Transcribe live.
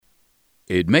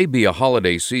It may be a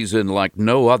holiday season like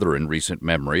no other in recent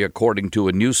memory, according to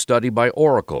a new study by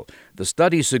Oracle. The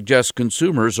study suggests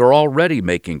consumers are already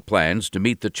making plans to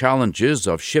meet the challenges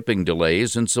of shipping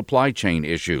delays and supply chain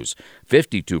issues.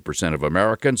 52% of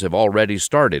Americans have already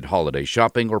started holiday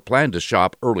shopping or plan to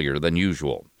shop earlier than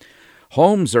usual.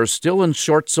 Homes are still in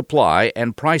short supply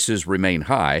and prices remain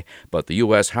high, but the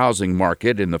U.S. housing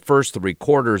market in the first 3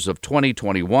 quarters of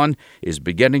 2021 is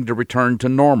beginning to return to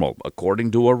normal,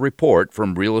 according to a report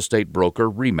from real estate broker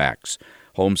RE/MAX.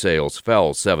 Home sales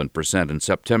fell 7% in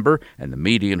September, and the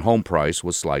median home price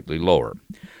was slightly lower.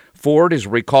 Ford is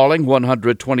recalling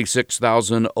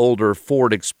 126,000 older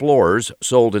Ford Explorers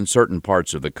sold in certain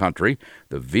parts of the country.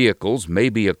 The vehicles may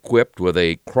be equipped with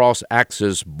a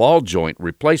cross-axis ball joint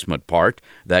replacement part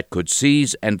that could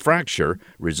seize and fracture,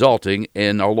 resulting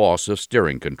in a loss of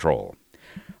steering control.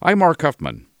 I'm Mark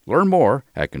Huffman. Learn more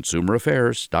at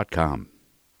ConsumerAffairs.com.